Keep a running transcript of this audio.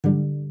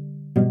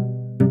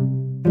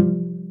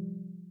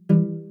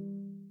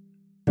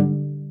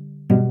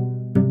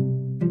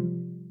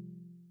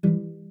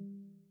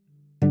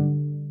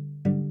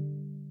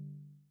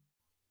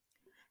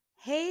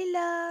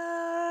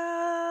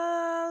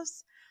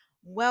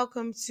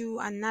Welcome to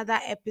another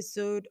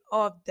episode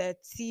of the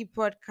Tea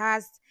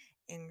Podcast.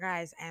 And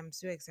guys, I am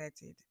so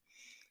excited.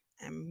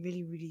 I'm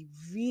really, really,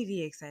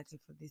 really excited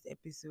for this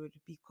episode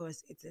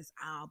because it is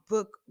our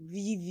book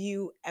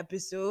review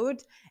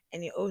episode,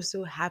 and it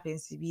also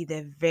happens to be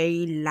the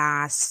very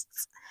last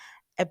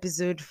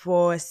episode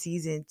for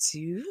season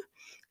 2.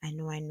 I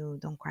know,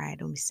 don't cry,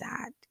 don't be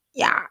sad.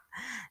 Yeah.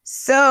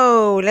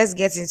 So let's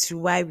get into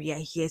why we are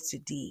here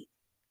today.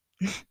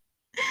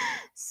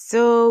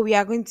 So, we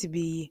are going to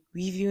be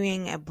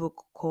reviewing a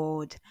book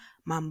called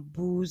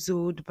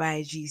Bamboozled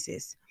by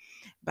Jesus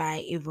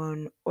by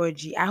Yvonne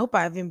Orji. I hope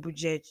I haven't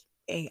butchered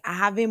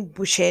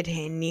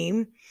her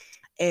name.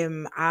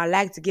 I'd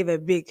like to give a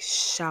big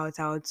shout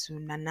out to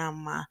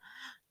Nanama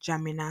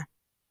Jamina.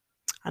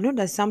 I know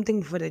there's something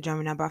before the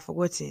Jamina, but I've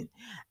forgotten.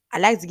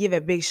 I'd like to give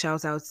a big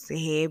shout out to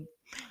her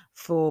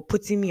for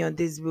putting me on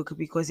this book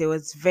because it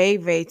was very,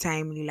 very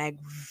timely, like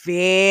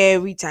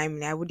very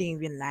timely. I wouldn't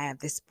even lie at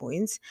this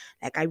point.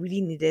 Like I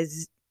really needed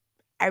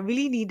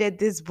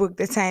this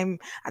book at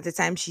the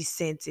time she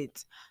sent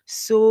it.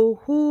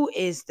 So who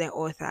is the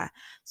author?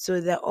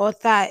 So the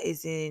author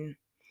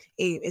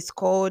it's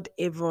called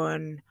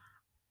Yvonne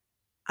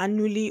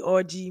Anuli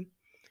Orji.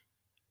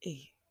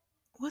 Eh,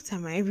 what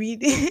am I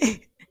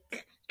reading?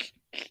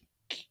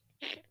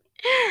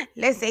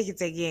 Let's take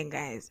it again,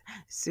 guys.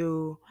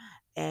 So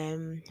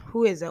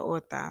who is the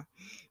author?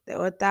 The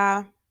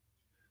author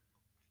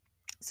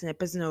is a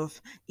person of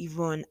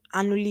Yvonne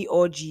Anuli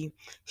Orji.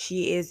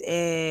 She is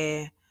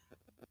a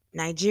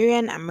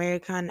Nigerian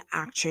American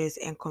actress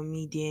and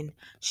comedian.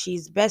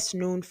 She's best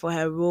known for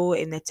her role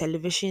in the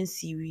television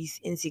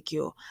series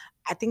Insecure.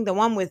 I think the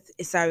one with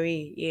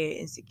Isari, yeah,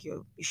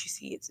 Insecure. You should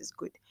see it, it's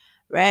good.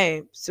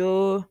 Right.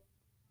 So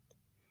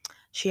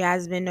she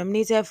has been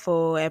nominated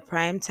for a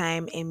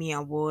Primetime Emmy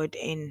Award,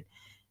 and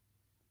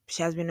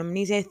she has been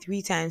nominated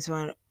 3 times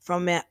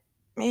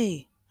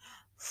hey,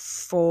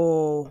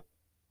 for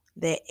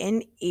the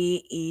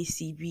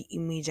NAACB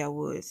Image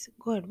Awards.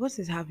 God, what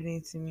is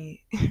happening to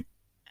me?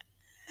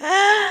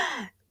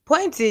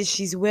 Point is,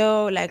 she's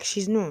like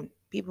she's known.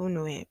 People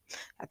know her.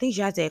 I think she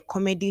has a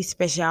comedy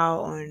special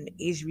on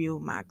Israel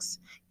Max.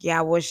 Yeah,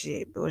 I watched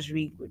it. It was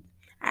really good.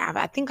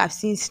 I think I've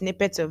seen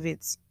snippets of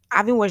it. I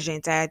haven't watched the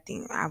entire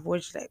thing. I've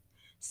watched like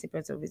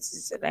snippets of it.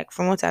 It's, like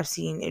from what I've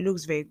seen, it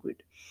looks very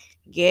good.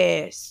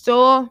 Yeah.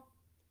 So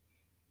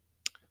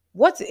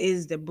what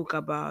is the book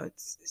about?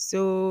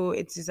 So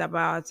it is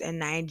about a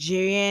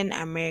Nigerian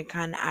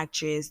American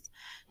actress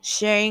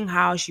sharing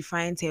how she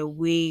finds her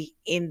way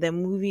in the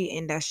movie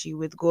industry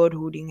with God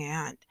holding her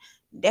hand.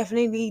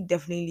 Definitely,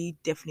 definitely,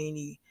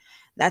 definitely.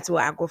 That's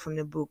what I got from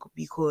the book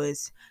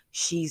because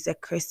she's a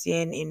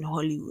Christian in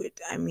Hollywood.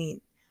 I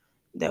mean,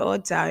 the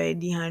odds are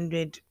already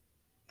 100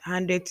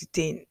 to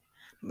 10,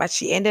 but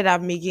she ended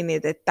up making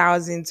it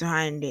 1,000 to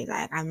 100.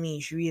 Like, I mean,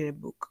 she read a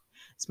book.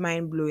 It's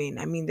mind blowing.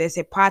 I mean, there's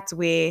a part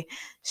where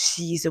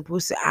she's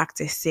supposed to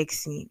act a sex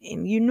scene,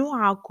 and you know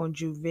how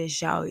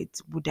controversial it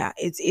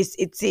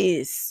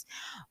is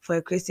for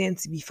a Christian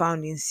to be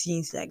found in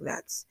scenes like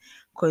that,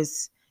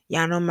 because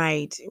you're not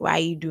married. Why are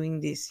you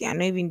doing this? You're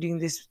not even doing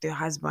this with your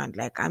husband.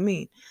 Like, I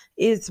mean,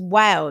 it's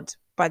wild.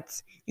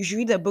 But you should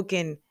read the book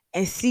and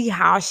see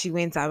how she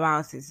went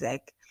about it.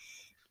 Like,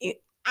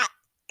 it,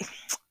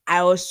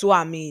 I was so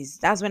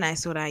amazed. That's when I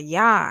saw that,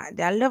 yeah,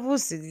 there are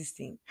levels to this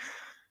thing.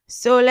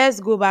 So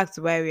let's go back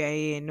to why we are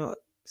here. No,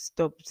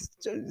 stop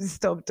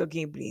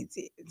talking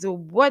plenty. So,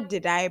 what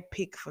did I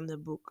pick from the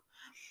book?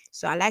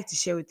 So, I like to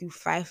share with you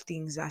 5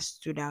 things that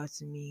stood out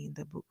to me in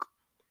the book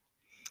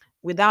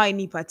without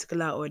any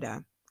particular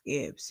order.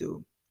 Yeah,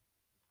 so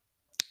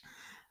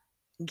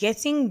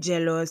getting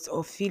jealous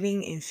or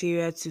feeling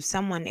inferior to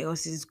someone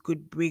else's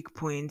good break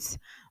points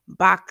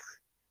back.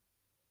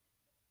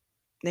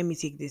 Let me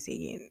take this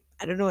again.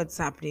 I don't know what's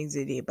happening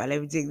today, but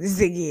let me take this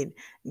again.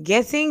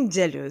 Getting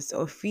jealous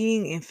or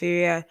feeling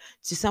inferior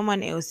to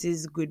someone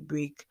else's good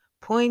break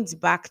points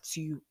back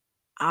to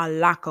our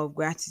lack of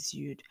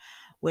gratitude.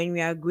 When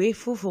we are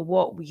grateful for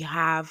what we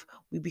have,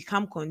 we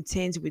become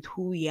content with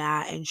who we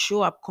are and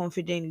show up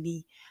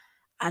confidently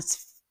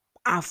as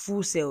our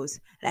full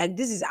selves. Like,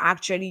 this is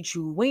actually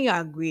true. When you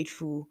are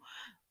grateful,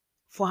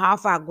 for how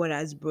far God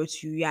has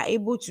brought you,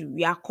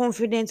 you are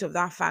confident of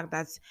that fact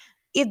that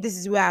if this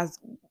is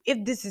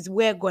if this is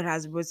where God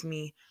has brought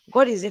me,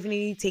 God is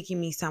definitely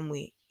taking me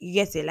somewhere. You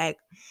get it? Like,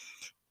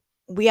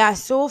 we are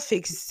so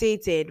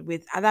fixated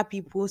with other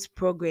people's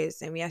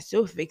progress, and we are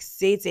so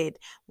fixated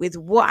with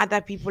what other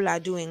people are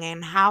doing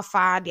and how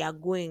far they are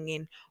going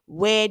and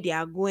where they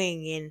are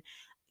going, and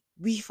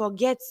we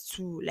forget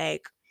to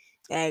like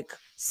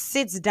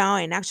sit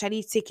down and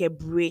actually take a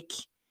break,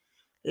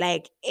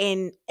 like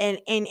and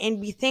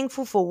be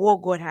thankful for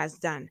what God has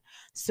done.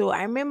 So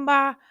I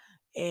remember,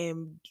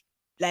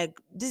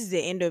 like, this is the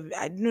end of,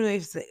 I don't know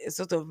if it's a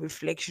sort of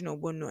reflection or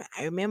what. No,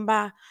 I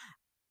remember,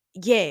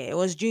 yeah, it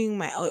was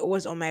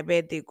on my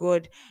birthday.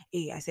 God,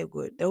 I said,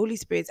 God, the Holy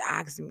Spirit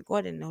asked me,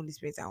 God and the Holy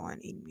Spirit are one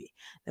in me.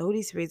 The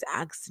Holy Spirit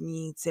asked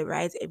me to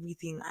write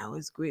everything I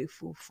was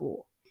grateful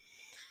for.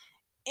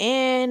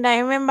 And I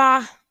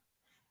remember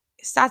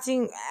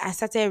starting I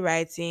started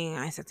writing,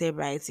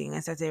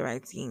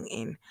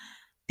 and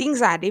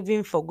things I had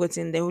even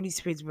forgotten, the Holy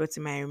Spirit brought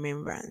to my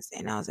remembrance.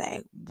 And I was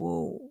like,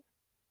 whoa,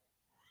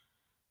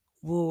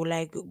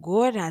 like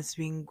God has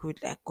been good.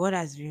 Like God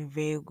has been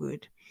very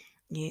good.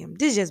 Yeah.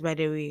 This is just by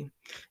the way.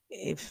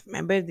 If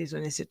my birthday is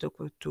on the 6th of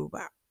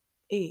October.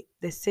 Hey,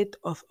 the 6th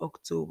of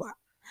October.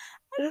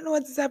 I don't know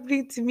what is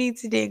happening to me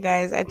today,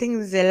 guys. I think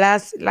this is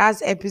the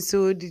last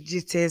episode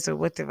digits or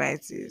whatever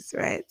it is,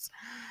 right?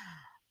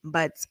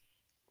 But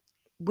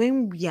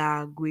when we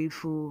are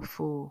grateful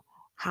for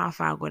how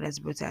far God has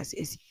brought us,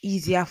 it's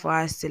easier for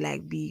us to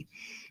like be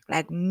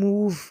like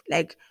move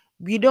like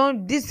we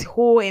don't this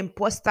whole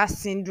imposter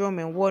syndrome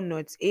and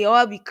whatnot, it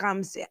all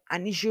becomes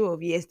an issue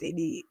of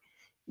yesterday.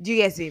 Do you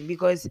get it?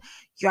 Because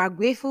you are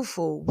grateful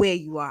for where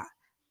you are.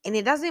 And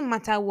it doesn't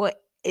matter what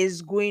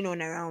is going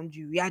on around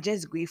you. You are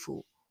just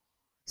grateful.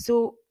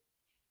 So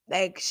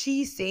like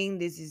she's saying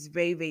this is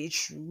very very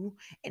true,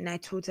 and I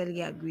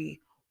totally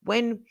agree.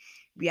 When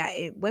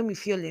when we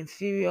feel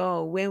inferior,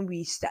 or when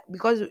we start,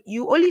 because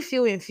you only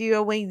feel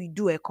inferior when you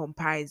do a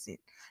comparison.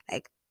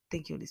 Like,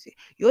 thank you, this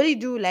you only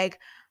do like,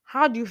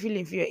 how do you feel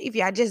inferior? If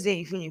you are just there,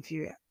 you feel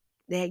inferior,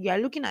 then you are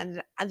looking at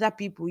the other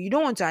people, you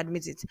don't want to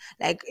admit it.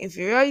 Like,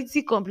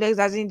 inferiority complex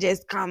doesn't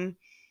just come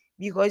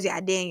because you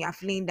are there and you are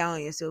feeling down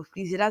on yourself.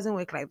 Please, it doesn't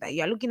work like that.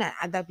 You are looking at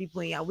other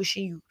people and you are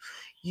wishing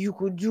you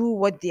could do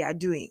what they are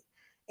doing,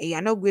 and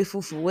you're not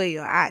grateful for where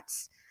you're at.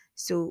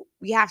 So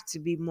we have to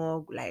be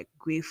more like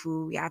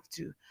grateful. We have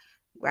to,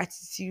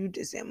 gratitude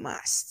is a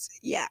must.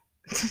 Yeah.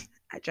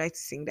 I tried to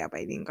sing that,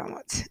 but it didn't come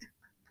out.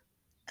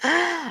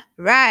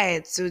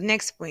 Right. So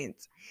next point.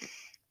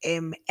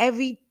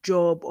 Every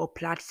job or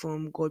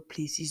platform God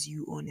places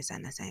you on is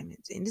an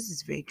assignment. And this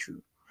is very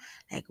true.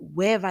 Like,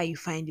 wherever you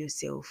find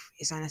yourself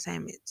is an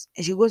assignment.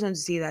 And she goes on to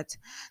say that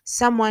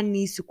someone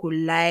needs to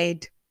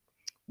collide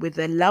with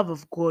the love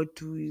of God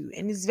through you.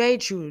 And it's very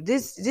true.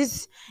 This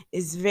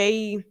is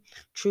very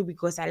true,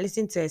 because I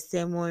listened to a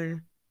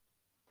sermon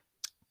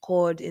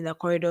called In the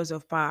Corridors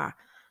of Power.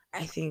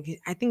 I think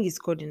it's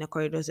called In the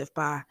Corridors of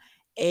Power.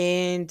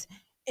 And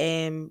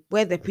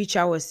where the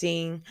preacher was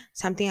saying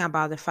something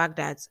about the fact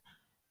that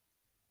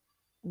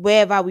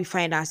wherever we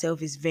find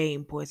ourselves is very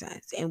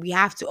important, and we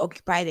have to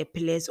occupy the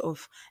pillars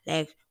of,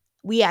 like,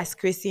 we as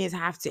Christians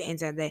have to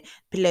enter the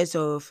pillars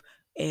of,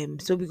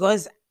 so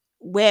because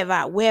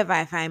wherever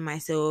I find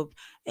myself,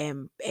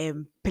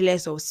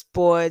 pillars of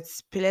sports,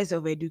 pillars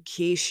of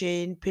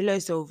education,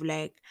 pillars of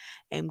like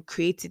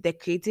creative the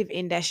creative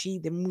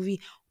industry, the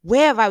movie,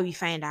 wherever we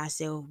find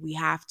ourselves, we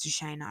have to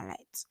shine our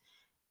light.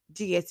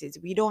 Do you get it?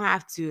 We don't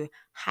have to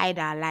hide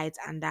our light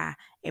under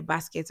a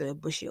basket or a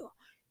bushel.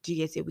 Do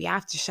you get it? We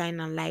have to shine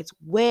our light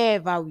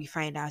wherever we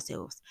find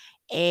ourselves.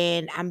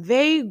 And I'm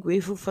very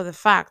grateful for the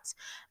fact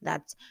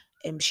that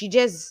she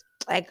just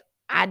like,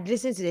 I'd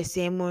listened to the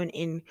sermon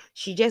and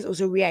she just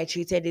also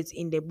reiterated it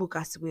in the book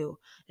as well.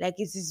 Like,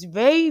 it is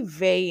very,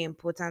 very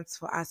important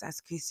for us as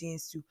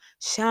Christians to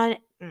shine.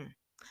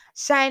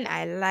 Shine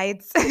our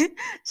lights,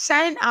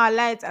 shine our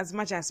lights as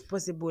much as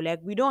possible.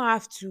 Like, we don't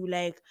have to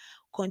like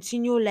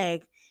continue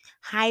like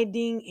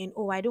hiding in,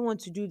 oh, I don't want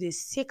to do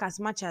this. Take as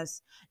much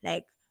as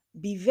like,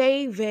 be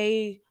very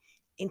very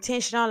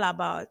intentional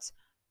about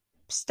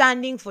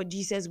standing for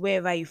Jesus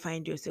wherever you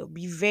find yourself.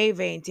 Be very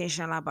very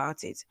intentional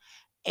about it.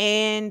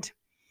 And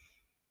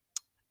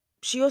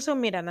she also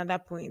made another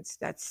point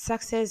that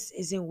success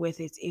isn't worth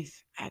it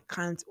if I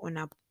can't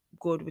honor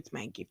God with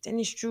my gift. And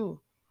it's true.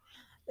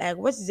 Like,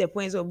 what is the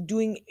point of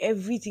doing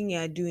everything you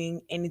are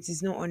doing and it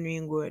is not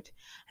honoring God?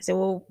 I said,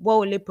 well, what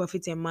will it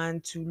profit a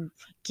man to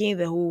gain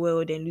the whole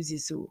world and lose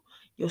his soul?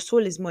 Your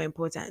soul is more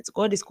important.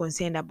 God is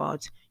concerned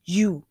about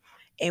you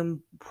and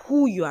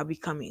who you are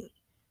becoming.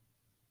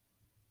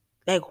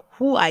 Like,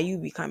 who are you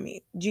becoming?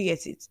 Do you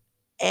get it?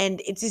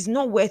 And it is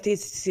not worth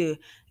it to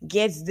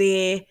get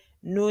there,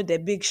 know the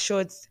big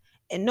shots,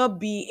 and not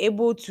be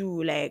able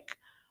to like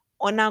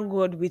honor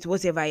God with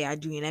whatever you are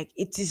doing. Like,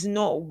 it is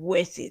not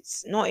worth it.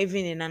 Not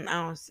even in an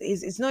ounce.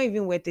 It's not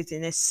even worth it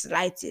in the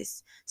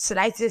slightest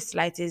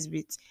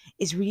bit.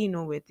 It's really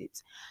not worth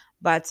it.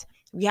 But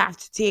we have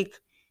to take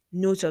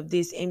note of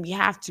this, and we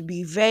have to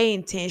be very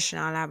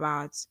intentional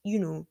about,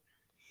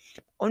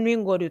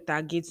 honoring God with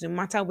our gates, no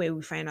matter where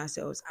we find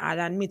ourselves. I'll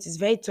admit it's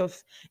very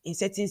tough in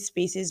certain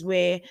spaces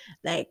where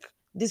like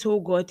this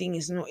whole God thing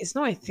it's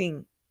not a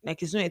thing.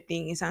 Like, it's not a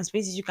thing. In some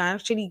spaces you can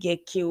actually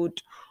get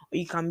killed, or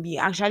you can be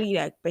actually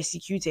like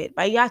persecuted.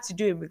 But you have to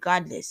do it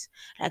regardless.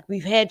 Like,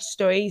 we've heard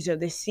stories of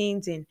the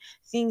saints and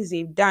things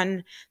they've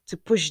done to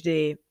push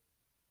the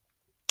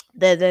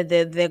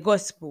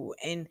gospel,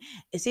 and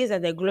it says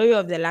that the glory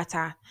of the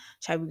latter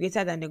shall be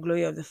greater than the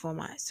glory of the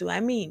former. So I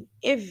mean,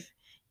 if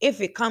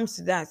it comes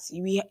to that,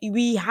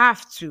 we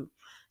have to.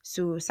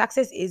 So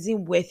success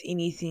isn't worth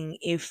anything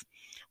if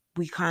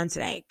we can't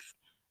like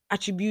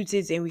attribute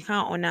it and we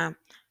can't honor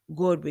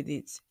God with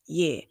it.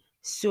 Yeah.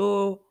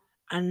 So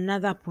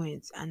another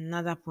point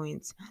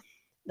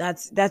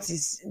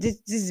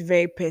This is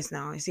very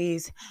personal. It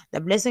says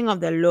the blessing of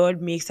the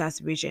Lord makes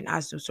us rich and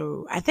adds no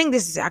sorrow. I think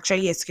this is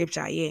actually a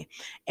scripture, yeah.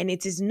 And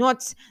it is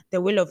not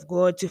the will of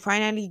God to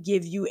finally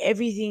give you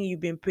everything you've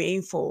been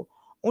praying for,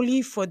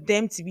 only for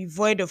them to be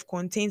void of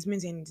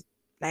contentment and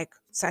like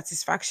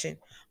satisfaction.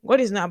 God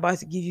is not about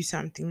to give you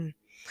something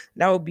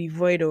that will be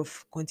void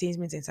of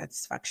contentment and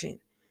satisfaction.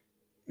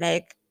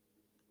 Like,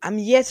 I'm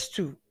yet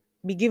to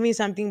be given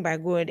something by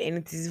God and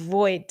it is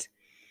void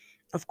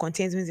of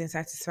contentment and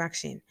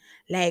satisfaction.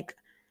 Like,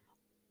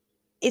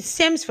 it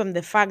stems from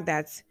the fact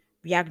that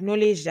we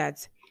acknowledge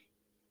that,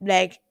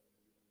 like,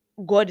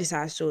 God is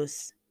our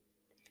source.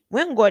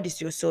 When God is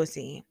your source,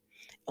 and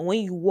when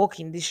you walk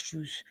in this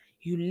truth,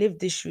 you live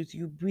this truth,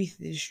 you breathe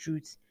this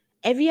truth,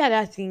 every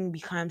other thing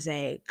becomes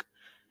like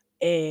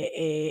a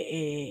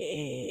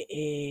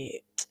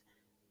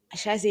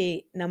shall I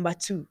say number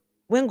two.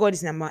 When God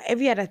is number,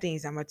 every other thing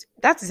is number two.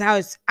 That is how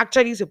it's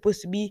actually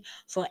supposed to be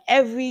for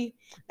every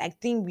like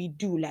thing we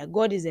do. Like,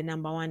 God is the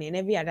number one, and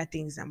every other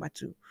thing is number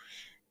two.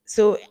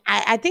 So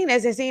I think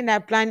there's a saying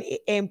that plan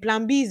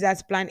B is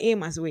that plan A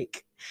must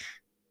work.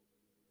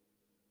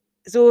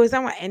 So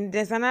someone, and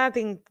there's another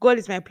thing, God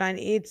is my plan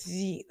A to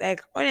Z.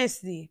 Like,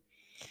 honestly,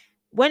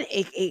 when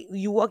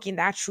you walk in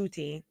that truth,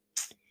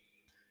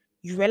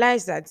 you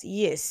realize that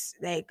yes,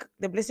 like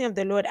the blessing of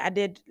the Lord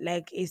added,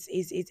 like it's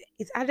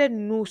added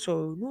no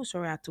sorrow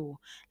at all.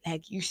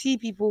 Like, you see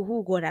people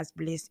who God has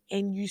blessed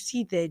and you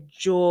see the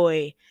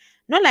joy.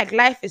 Not like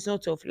life is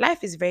not tough.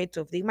 Life is very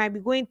tough. They might be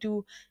going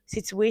through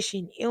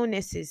situation,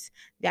 illnesses.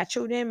 Their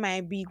children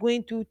might be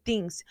going through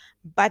things,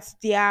 but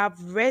they are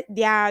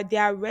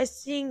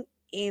resting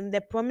in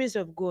the promise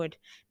of God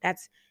that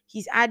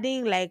He's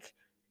adding like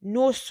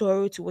no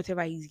sorrow to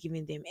whatever He's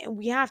giving them. And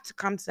we have to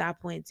come to that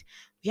point.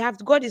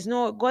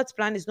 God's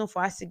plan is not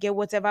for us to get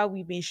whatever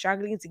we've been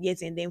struggling to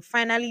get, and then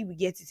finally we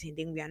get it and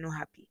then we are not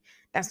happy.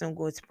 That's not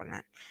God's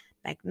plan.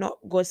 Like, not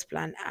God's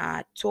plan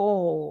at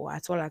all,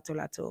 at all, at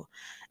all, at all.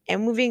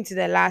 And moving to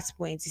the last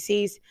point, it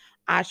says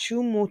our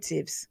true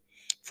motives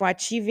for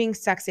achieving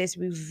success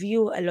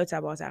reveal a lot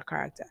about our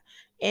character.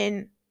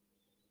 And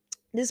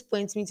this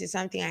points me to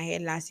something I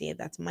heard last year,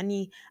 that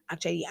money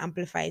actually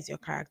amplifies your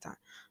character.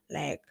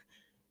 Like,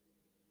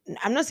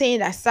 I'm not saying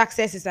that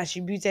success is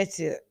attributed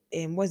to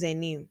what's their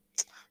name,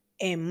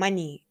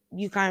 money.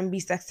 You can be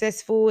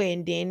successful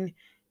and then,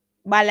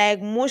 but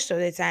like most of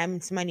the time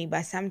it's money,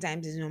 but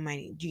sometimes it's not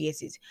money. Do you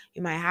get it?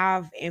 You might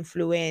have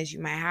influence, you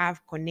might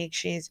have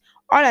connections,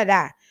 all of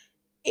that.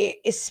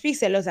 It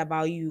speaks a lot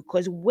about you,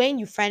 because when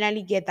you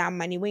finally get that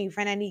money, when you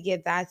finally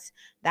get that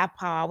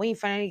power, when you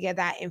finally get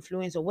that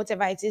influence or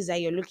whatever it is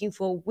that you're looking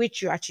for,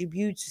 which you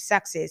attribute to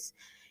success,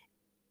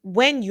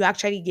 when you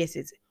actually get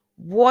it,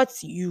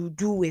 what you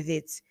do with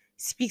it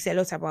speaks a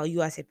lot about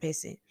you as a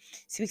person,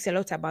 speaks a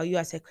lot about you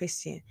as a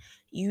Christian.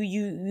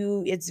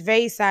 It's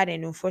very sad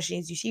and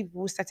unfortunate. You see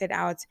people who started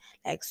out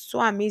like so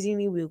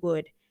amazingly with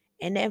God,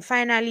 and then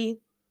finally,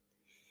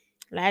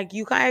 like,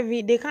 you can't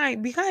even they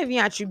can't we can't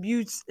even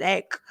attribute,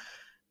 like,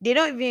 they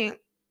don't even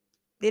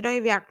they don't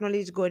even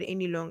acknowledge God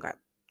any longer.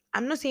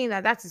 I'm not saying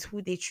that that is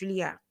who they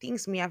truly are.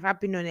 Things may have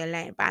happened on the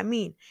line, but I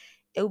mean,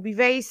 it would be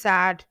very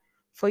sad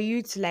for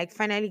you to like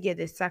finally get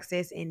the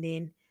success and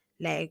then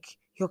like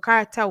your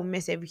character will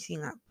mess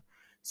everything up.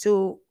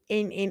 So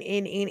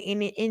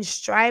in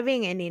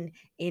striving and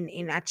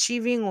in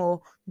achieving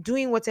or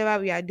doing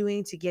whatever we are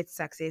doing to get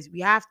success, we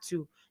have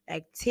to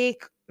like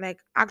take like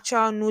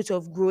actual note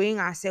of growing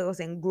ourselves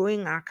and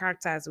growing our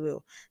character as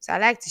well. So I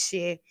like to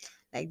share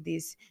like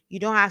this. You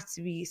don't have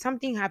to be,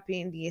 something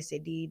happened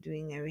yesterday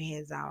during a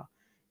rehearsal.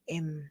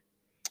 Um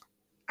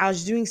I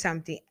was doing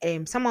something,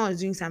 someone was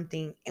doing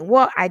something, and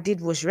what I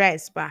did was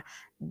right, but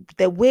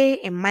the way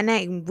and manner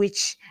in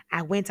which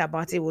I went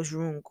about it was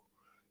wrong.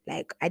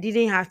 Like, I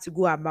didn't have to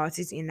go about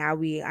it in that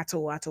way at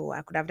all, at all.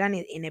 I could have done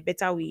it in a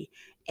better way.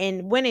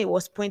 And when it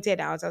was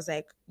pointed out, I was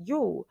like,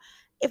 yo,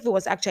 if it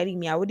was actually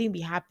me, I wouldn't be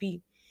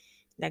happy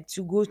like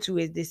to go through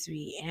it this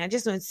way. And I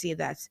just want to say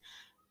that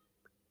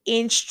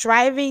in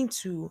striving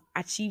to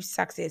achieve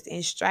success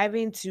and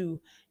striving to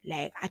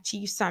like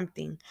achieve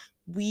something,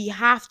 we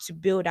have to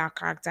build our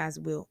character as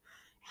well.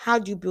 How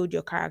do you build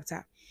your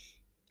character?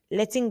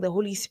 Letting the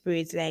Holy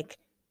Spirit, like,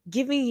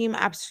 giving him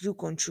absolute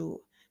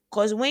control.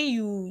 Because when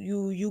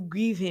you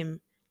grieve him,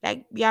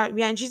 like, we are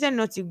interested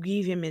not to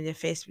grieve him in the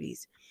first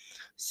place.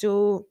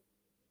 So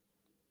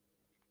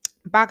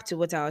back to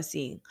what I was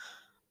saying,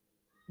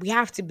 we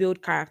have to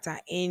build character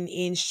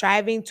in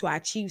striving to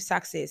achieve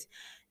success.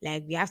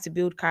 Like, we have to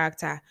build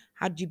character.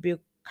 How do you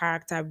build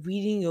character?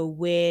 Reading your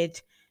word,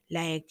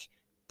 like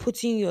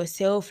putting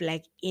yourself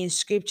like in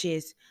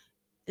scriptures.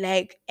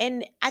 Like,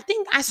 and I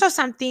think I saw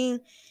something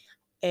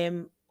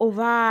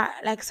over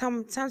like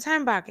some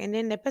time back, and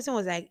then the person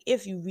was like,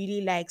 if you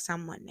really like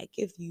someone, like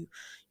if you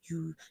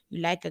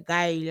like a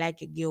guy, you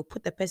like a girl,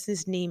 put the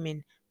person's name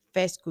in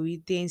First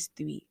Corinthians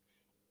 3,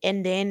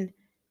 and then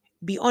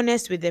be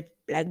honest with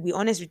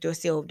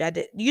yourself.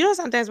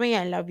 Sometimes when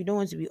you're in love, you don't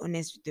want to be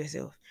honest with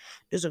yourself.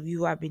 Those of you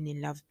who have been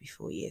in love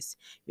before, yes,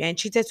 we are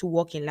entreated to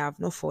walk in love,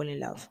 not fall in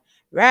love.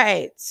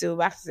 Right. So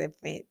back to the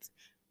point.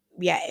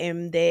 Yeah,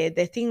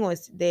 the thing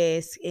was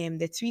this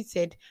the tweet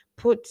said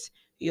put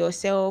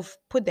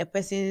the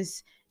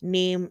person's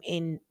name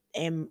in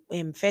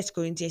First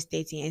Corinthians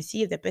 13 and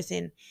see if the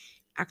person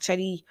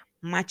actually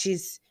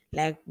matches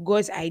like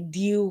God's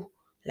ideal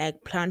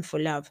like plan for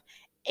love.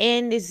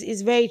 And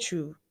it's very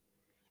true.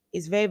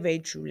 It's very, very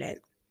true. Like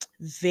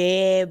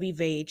very,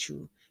 very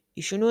true.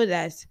 You should know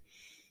that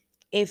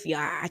if you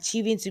are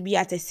achieving to be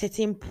at a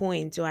certain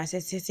point or at a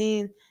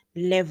certain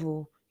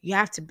level, you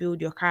have to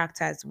build your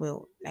character as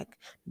well. Like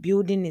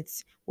building it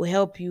will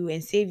help you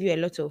and save you a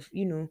lot of,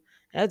 a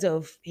lot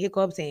of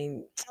hiccups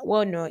and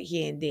whatnot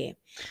here and there.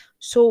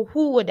 So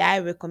who would I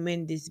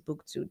recommend this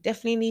book to?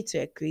 Definitely to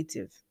a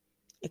creative,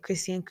 a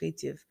Christian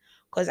creative.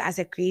 Because as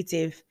a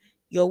creative,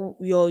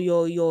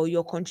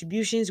 your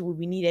contributions will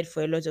be needed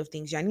for a lot of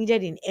things. You're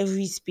needed in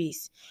every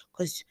space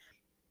because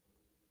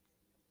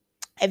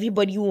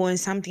everybody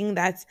wants something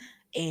that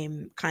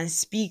can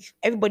speak.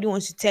 Everybody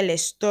wants to tell a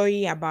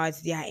story about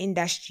their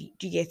industry.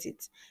 Do you get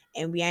it?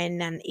 And we are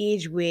in an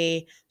age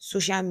where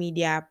social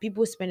media,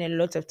 people spend a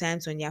lot of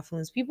times on their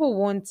phones. People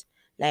want,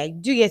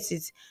 like, do you get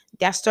it?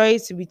 Their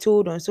stories to be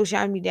told on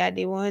social media.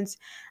 They want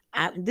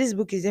this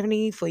book is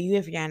definitely for you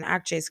if you're an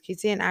actress,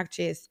 Christian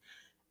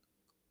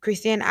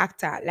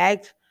actor.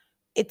 Like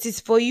it is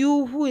for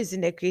you who is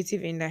in the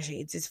creative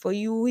industry. It is for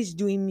you who is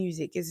doing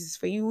music. It is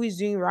for you who is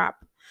doing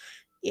rap.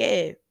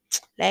 Yeah,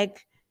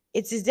 like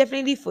it is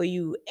definitely for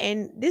you.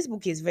 And this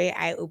book is very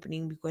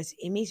eye-opening because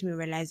it makes me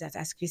realize that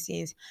as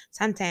Christians,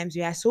 sometimes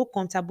we are so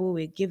comfortable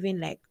with giving,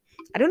 like,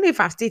 I don't know if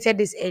I've stated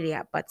this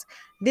earlier, but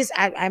this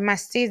I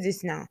must state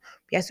this now.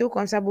 We are so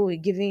comfortable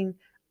with giving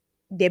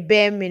the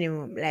bare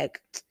minimum.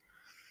 Like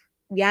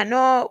we are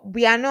not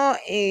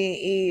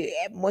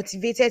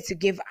motivated to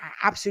give our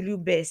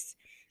absolute best.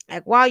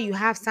 Like while you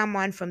have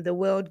someone from the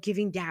world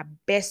giving their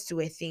best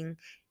to a thing,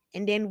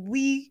 and then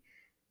we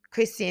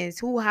Christians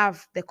who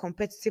have the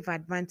competitive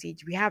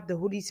advantage, we have the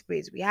Holy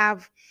Spirit, we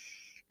have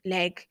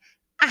like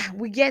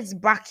we get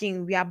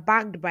backing, we are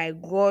backed by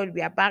God,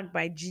 we are backed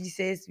by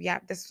Jesus. We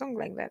have the song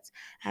like that.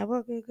 I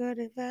walk with God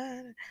and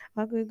Father,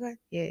 walk with God.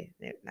 Yeah,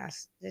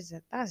 that's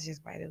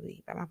just by the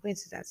way. But my point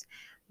is that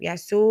we are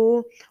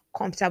so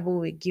comfortable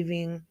with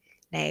giving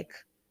like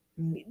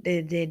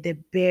the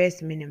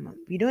barest minimum.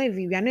 We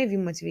are not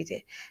even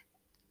motivated.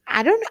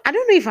 I don't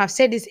know if I've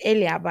said this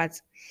earlier, but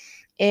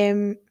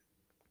um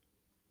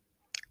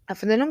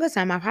for the longest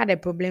time I've had a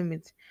problem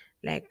with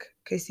like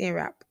Christian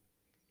rap.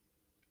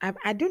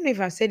 I don't know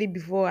if I've said it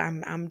before.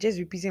 I'm just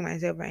repeating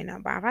myself right now,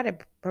 but I've had a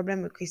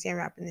problem with Christian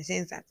rap in the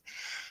sense that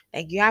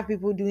like you have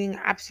people doing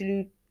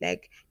absolute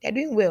like they're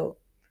doing well,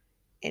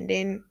 and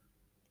then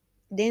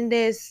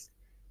there's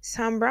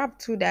some rap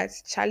too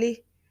that's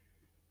Charlie.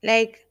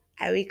 Like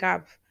I wake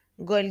up,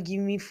 God give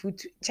me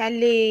food.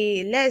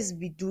 Charlie, let's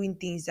be doing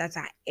things that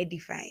are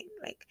edifying.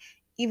 Like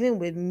even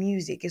with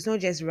music, it's not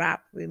just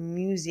rap. With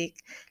music,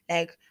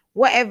 like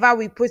whatever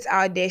we put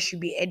out there should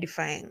be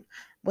edifying.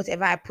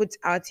 Whatever I put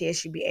out here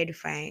should be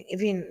edifying.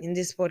 Even in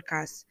this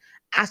podcast,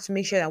 I have to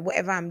make sure that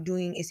whatever I'm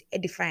doing is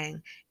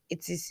edifying.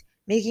 It is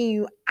making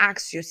you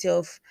ask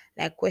yourself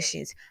like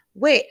questions.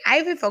 Wait, I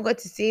even forgot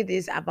to say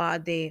this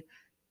about the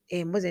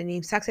what's the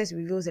name? Success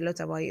reveals a lot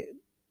about you,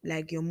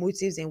 like your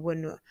motives and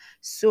whatnot.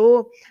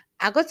 So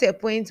I got to a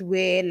point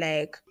where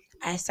like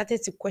I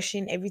started to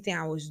question everything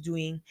I was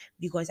doing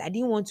because I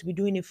didn't want to be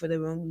doing it for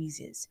the wrong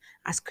reasons.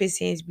 As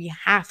Christians, we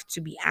have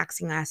to be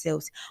asking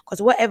ourselves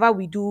because whatever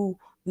we do,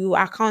 we will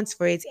account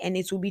for it and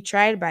it will be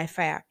tried by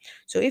fire.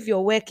 So if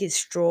your work is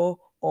straw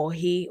or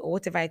hay or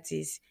whatever it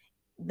is,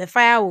 the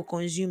fire will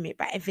consume it.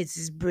 But if it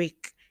is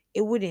brick, it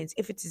wouldn't.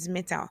 If it is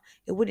metal,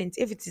 it wouldn't.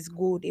 If it is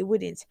gold, it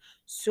wouldn't.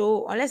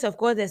 So unless of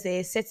course there's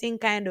a certain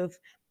kind of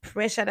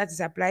pressure that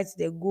is applied to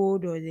the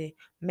gold or the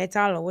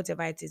metal or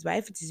whatever it is, but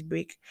if it is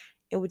brick,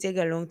 it will take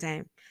a long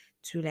time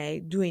to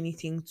like do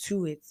anything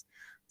to it.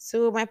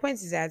 So my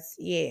point is that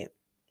yeah,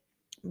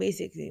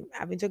 basically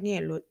I've been talking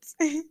a lot,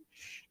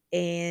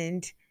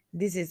 and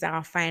this is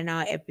our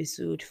final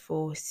episode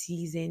for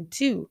season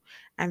 2.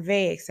 I'm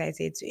very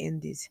excited to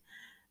end this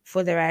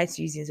for the right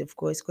reasons, of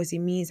course, because it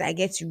means I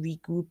get to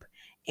regroup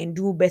and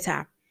do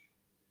better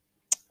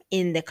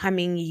in the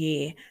coming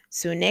year.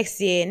 So next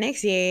year,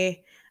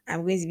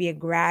 I'm going to be a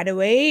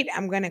graduate.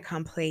 I'm going to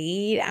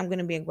complete. I'm going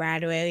to be a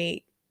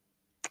graduate.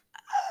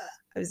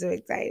 I'm so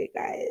excited,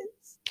 guys.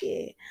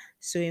 Yeah.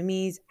 So it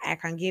means I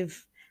can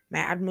give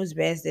my utmost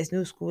best. There's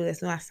no school,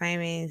 there's no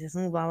assignments, there's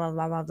no blah, blah,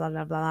 blah, blah, blah,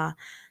 blah, blah.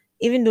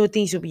 Even though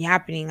things will be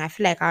happening, I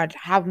feel like I'd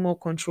have more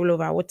control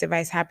over whatever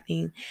is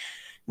happening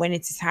when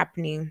it is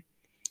happening.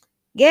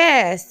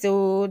 Yeah,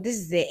 so this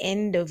is the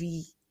end of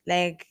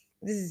like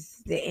this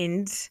is the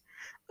end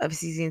of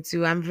season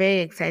 2. I'm very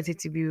excited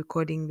to be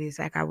recording this.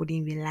 Like I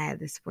wouldn't even lie at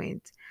this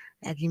point.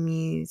 Like it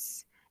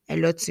means a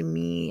lot to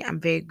me. I'm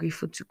very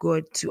grateful to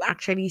God to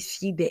actually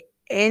see the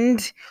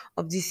end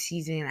of this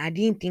season. I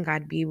didn't think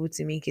I'd be able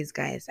to make it,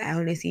 guys. I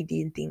honestly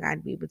didn't think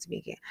I'd be able to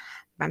make it.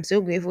 But I'm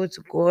so grateful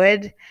to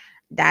God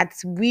that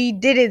we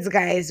did it,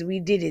 guys. We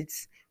did it.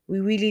 We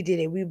really did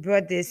it. We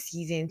brought this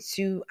season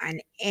to an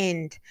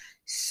end.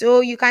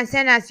 So you can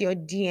send us your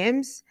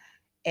DMs,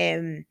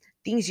 um,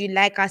 things you'd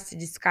like us to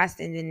discuss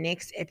in the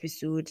next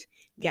episode.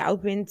 We are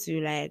open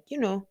to, like,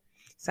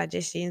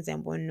 suggestions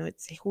and whatnot.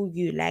 Who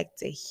you like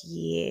to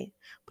hear.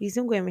 Please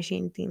don't go and mention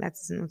anything that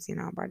is not in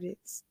our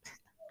budgets.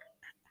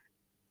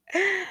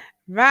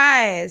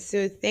 Right.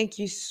 So thank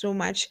you so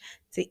much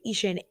to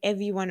each and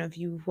every one of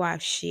you who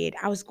have shared.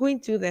 I was going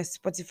through the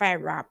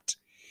Spotify Wrapped,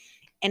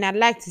 and I'd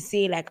like to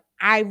say, like,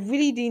 I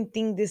really didn't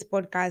think this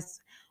podcast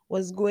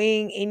was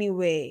going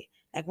anywhere.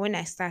 Like when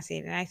I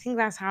started, and I think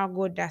that's how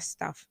God does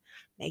stuff.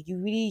 Like you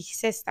really he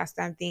says start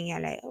something, you're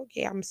like,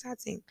 okay, I'm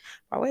starting,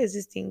 but where is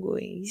this thing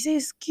going? He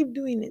says, keep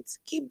doing it,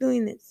 keep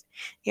doing it.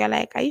 You're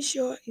like, are you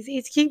sure? He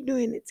says, keep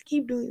doing it,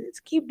 keep doing it,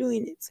 keep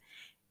doing it.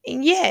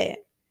 And yeah,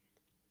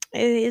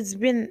 it's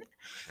been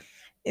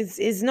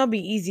it's not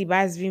been easy,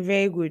 but it's been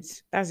very good.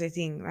 That's the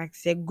thing. Like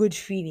it's a good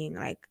feeling.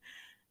 Like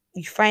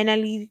you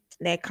finally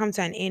like come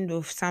to an end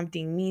of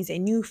something means a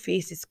new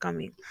phase is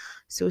coming.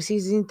 So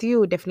season three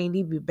will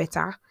definitely be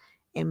better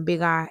and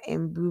bigger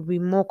and will be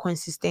more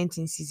consistent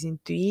in season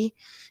three.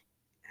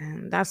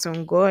 And that's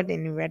on God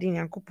and Radin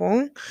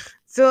Yankupon.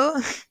 So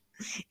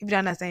if you don't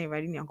understand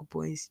Radin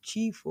Yankupon, it's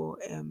chief for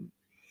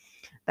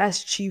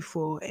that's chief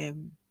for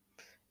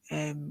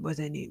what's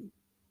her name?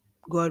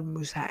 God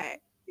Most High.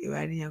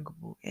 Iradi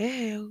Nyankopon.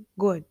 Yeah,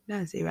 God.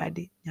 That's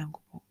Iradi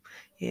Nyankopon.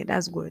 Yeah,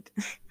 that's good.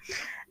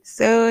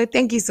 So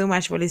thank you so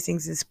much for listening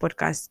to this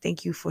podcast.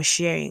 Thank you for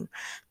sharing.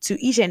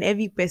 To each and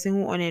every person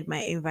who honored my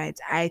invite,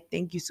 I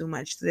thank you so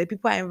much. To the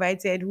people I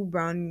invited who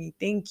browned me,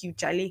 thank you,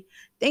 Charlie.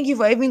 Thank you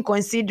for even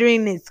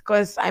considering it.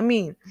 Because I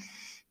mean,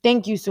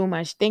 thank you so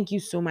much. Thank you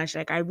so much.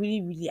 Like I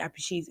really, really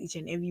appreciate each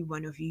and every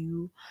one of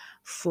you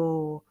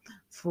for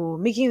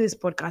making this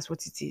podcast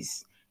what it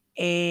is.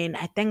 And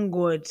I thank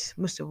God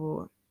most of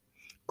all,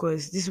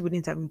 because this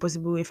wouldn't have been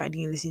possible if I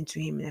didn't listen to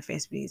him in the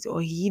first place,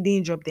 or he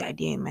didn't drop the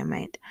idea in my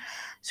mind.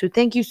 So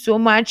thank you so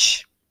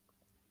much.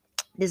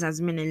 This has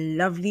been a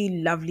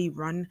lovely, lovely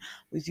run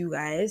with you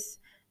guys.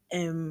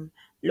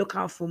 Look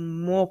out for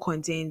more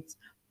content,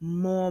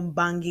 more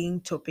banging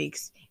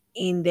topics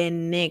in the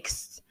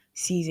next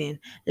season.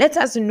 Let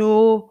us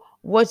know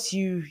what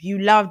you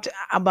loved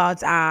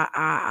about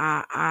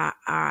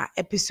our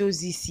episodes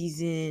this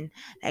season.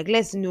 Like,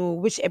 let's know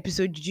which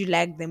episode did you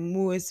like the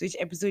most, which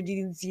episode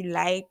didn't you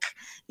like.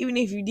 Even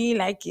if you didn't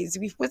like it,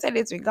 we've posted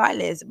it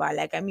regardless. But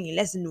like, I mean,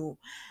 let's know,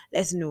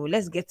 let's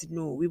get to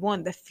know. We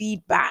want the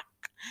feedback.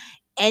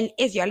 And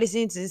if you're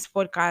listening to this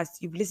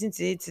podcast, you've listened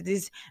to it to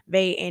this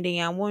very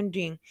ending, I'm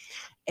wondering,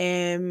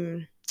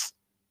 um,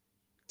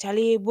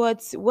 Charlie,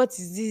 what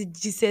is this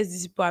Jesus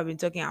these people have been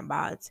talking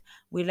about?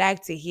 We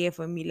like to hear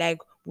from you. Like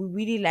we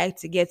really like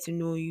to get to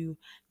know you.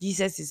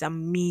 Jesus is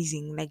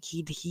amazing. Like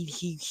he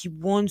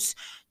wants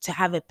to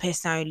have a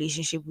personal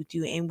relationship with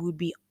you, and would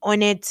be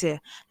honored to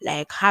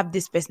like have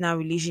this personal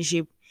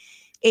relationship,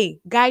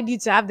 guide you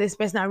to have this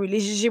personal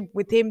relationship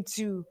with him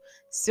too.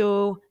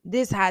 So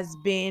this has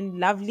been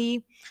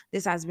lovely.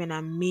 This has been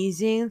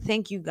amazing.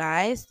 Thank you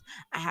guys.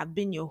 I have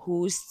been your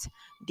host,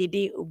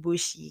 Dede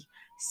Oboshi.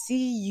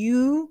 See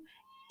you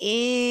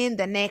in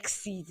the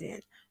next season.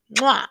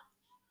 Mwah!